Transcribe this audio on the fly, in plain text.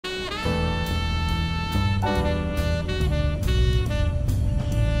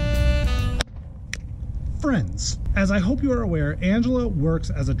Friends, as I hope you are aware, Angela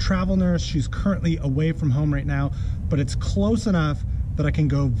works as a travel nurse. She's currently away from home right now, but it's close enough that I can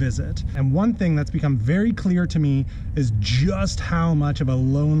go visit. And one thing that's become very clear to me is just how much of a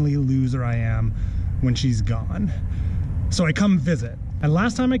lonely loser I am when she's gone. So I come visit. And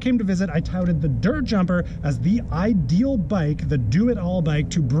last time I came to visit, I touted the Dirt Jumper as the ideal bike, the do-it-all bike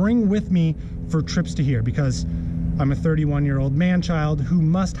to bring with me for trips to here, because I'm a 31-year-old man-child who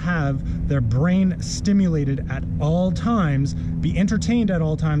must have their brain stimulated at all times, be entertained at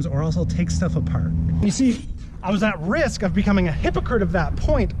all times, or else I'll take stuff apart. You see, I was at risk of becoming a hypocrite of that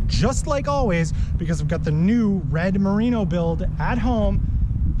point, just like always, because I've got the new red merino build at home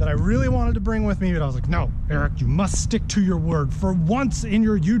that I really wanted to bring with me, but I was like, no, Eric, you must stick to your word. For once in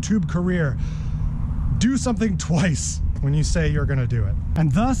your YouTube career, do something twice when you say you're gonna do it.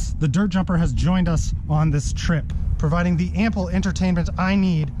 And thus, the Dirt Jumper has joined us on this trip, providing the ample entertainment I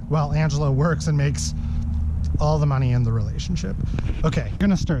need while Angela works and makes all the money in the relationship. Okay, I'm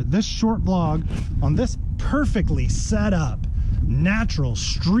gonna start this short vlog on this perfectly set up, natural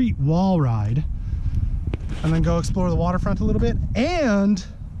street wall ride, and then go explore the waterfront a little bit. And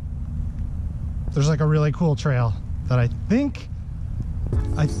there's like a really cool trail that I think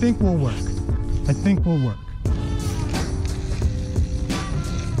will work. I think will work.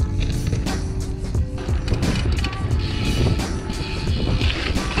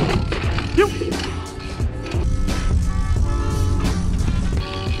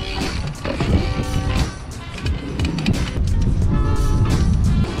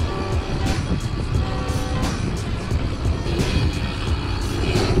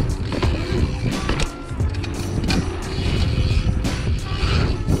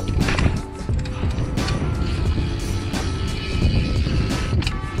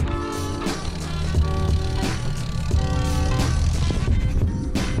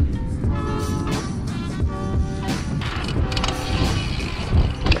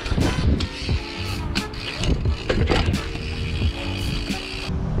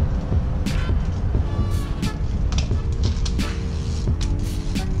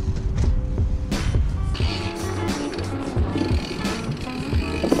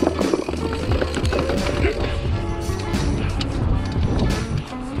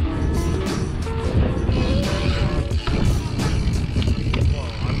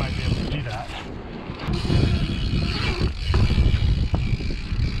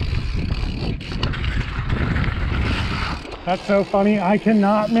 That's so funny, I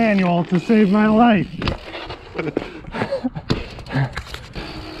cannot manual to save my life.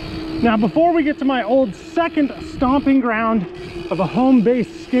 Now, before we get to my old second stomping ground of a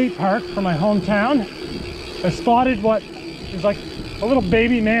home-based skate park for my hometown, I spotted what is like a little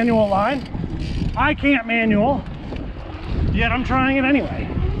baby manual line. I can't manual, yet I'm trying it anyway.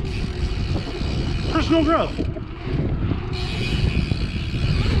 Personal growth.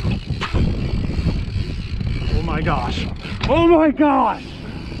 Oh my gosh. Oh my gosh!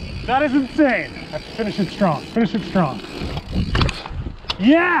 That is insane. I have to finish it strong. Finish it strong.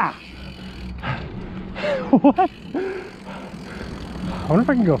 Yeah! What? I wonder if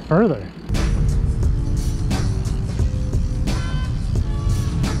I can go further.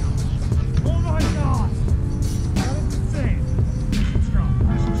 Oh my gosh! That is insane. Finish it strong.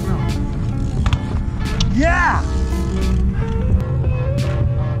 Finish it strong. Yeah!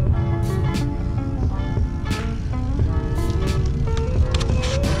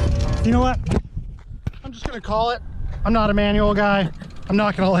 You know what? I'm just gonna call it. I'm not a manual guy. I'm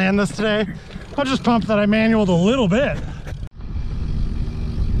not gonna land this today. I'm just pumped that I manualed a little bit.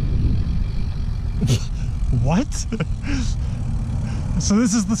 What? So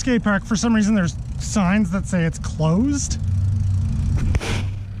this is the skate park. For some reason there's signs that say it's closed.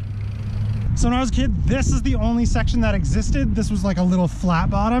 So when I was a kid, this is the only section that existed. This was like a little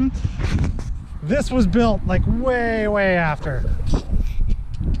flat bottom. This was built like way after.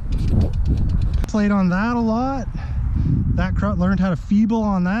 Played on that a lot. That crowd learned how to feeble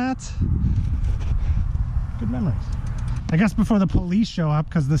on that. Good memories. I guess before the police show up,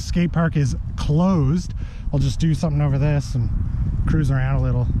 because the skate park is closed, I'll just do something over this and cruise around a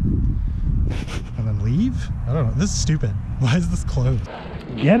little and then leave. I don't know, this is stupid. Why is this closed?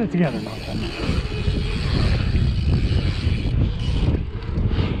 Get it together, Malcolm.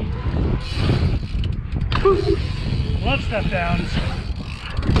 Love step downs.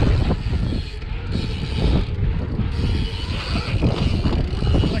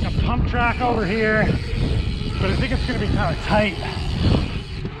 Like a pump track over here, but I think it's going to be kind of tight.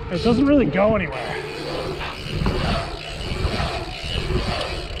 It doesn't really go anywhere.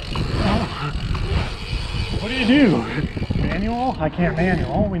 you do? Manual? I can't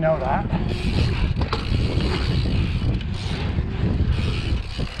manual, we know that.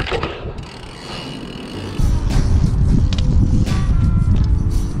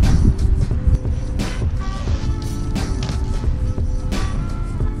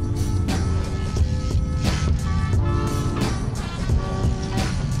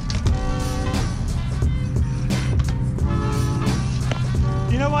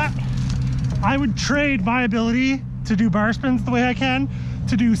 You know what? I would trade my ability to do bar spins the way I can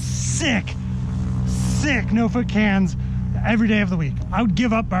to do sick no-foot cans every day of the week. I would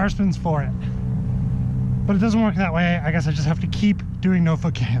give up bar spins for it. But it doesn't work that way. I guess I just have to keep doing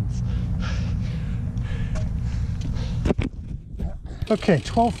no-foot cans. Okay,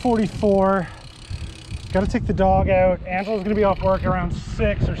 12:44. Gotta take the dog out. Angela's gonna be off work around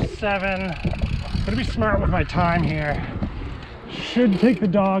 6 or 7. Gotta be smart with my time here. Should take the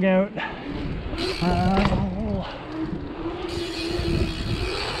dog out.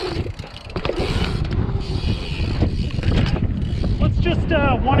 Let's just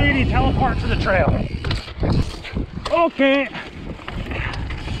 180 teleport to the trail. Okay.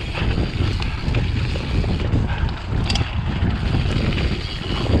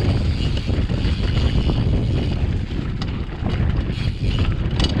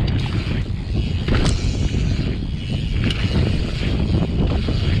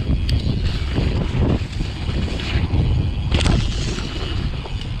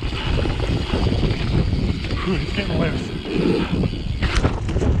 It's getting loose.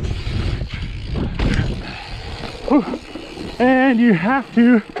 And you have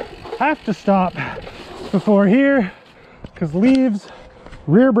to stop before here because leaves,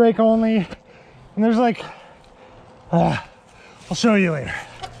 rear brake only, and there's like I'll show you later.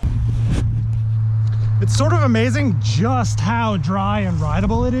 It's sort of amazing just how dry and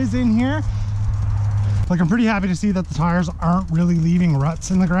rideable it is in here. Like, I'm pretty happy to see that the tires aren't really leaving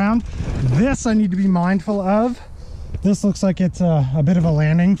ruts in the ground. This I need to be mindful of. This looks like it's a bit of a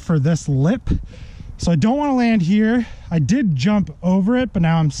landing for this lip. So I don't want to land here. I did jump over it, but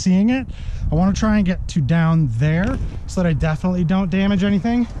now I'm seeing it. I want to try and get to down there so that I definitely don't damage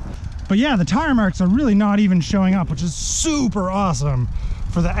anything. But yeah, the tire marks are really not even showing up, which is super awesome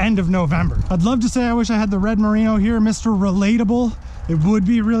for the end of November. I'd love to say I wish I had the red merino here, Mr. Relatable. It would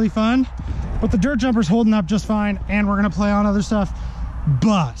be really fun. But the dirt jumper's holding up just fine, and we're gonna play on other stuff.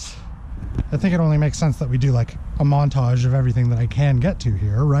 But I think it only makes sense that we do like a montage of everything that I can get to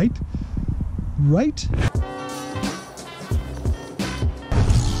here, right? Right?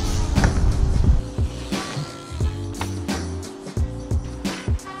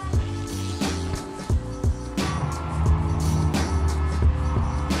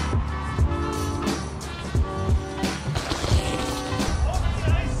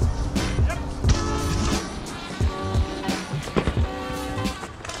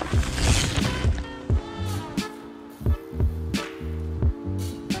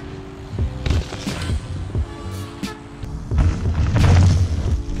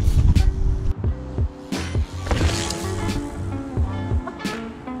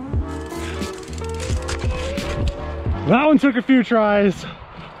 That one took a few tries,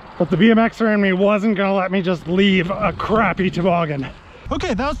 but the BMXer in me wasn't gonna let me just leave a crappy toboggan.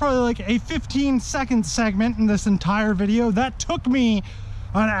 Okay, that was probably like a 15-second segment in this entire video. That took me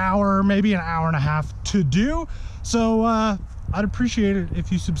an hour, maybe an hour and a half to do. So I'd appreciate it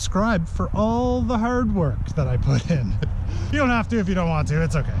if you subscribe for all the hard work that I put in. You don't have to if you don't want to,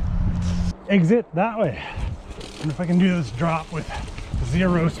 it's okay. Exit that way. And if I can do this drop with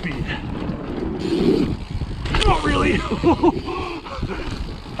 0 speed. Not really.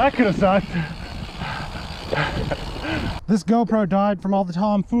 That could have sucked. This GoPro died from all the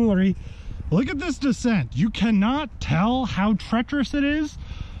tomfoolery. Look at this descent. You cannot tell how treacherous it is,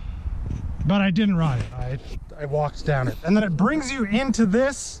 but I didn't ride it. I walked down it. And then it brings you into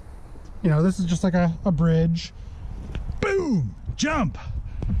this. You know, this is just like a bridge. Boom! Jump!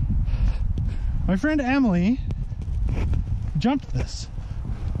 My friend Emily jumped this.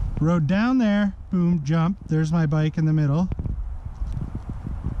 Rode down there, boom, jump. There's my bike in the middle.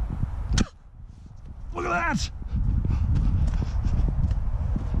 Look at that!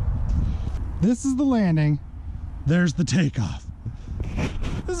 This is the landing. There's the takeoff.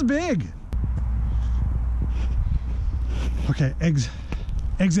 This is big. Okay,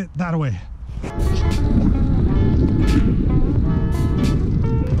 exit that way.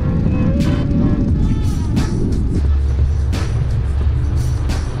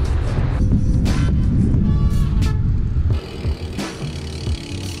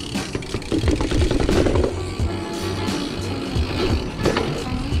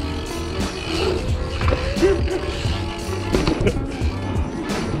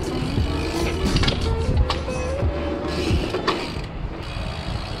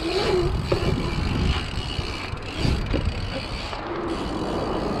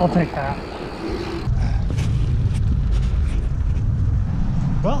 I'll take that.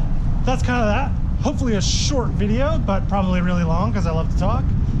 Well, that's kind of that. Hopefully a short video, but probably really long because I love to talk.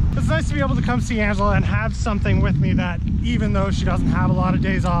 It's nice to be able to come see Angela and have something with me that, even though she doesn't have a lot of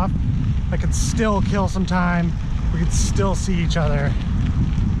days off, I could still kill some time. We could still see each other.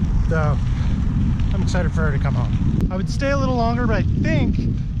 So I'm excited for her to come home. I would stay a little longer, but I think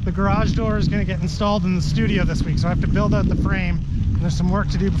the garage door is going to get installed in the studio this week, so I have to build out the frame, and there's some work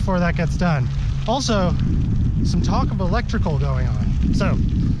to do before that gets done. Also, some talk of electrical going on. So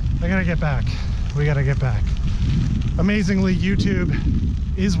I gotta get back. We gotta get back. Amazingly, YouTube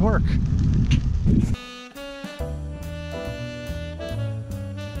is work.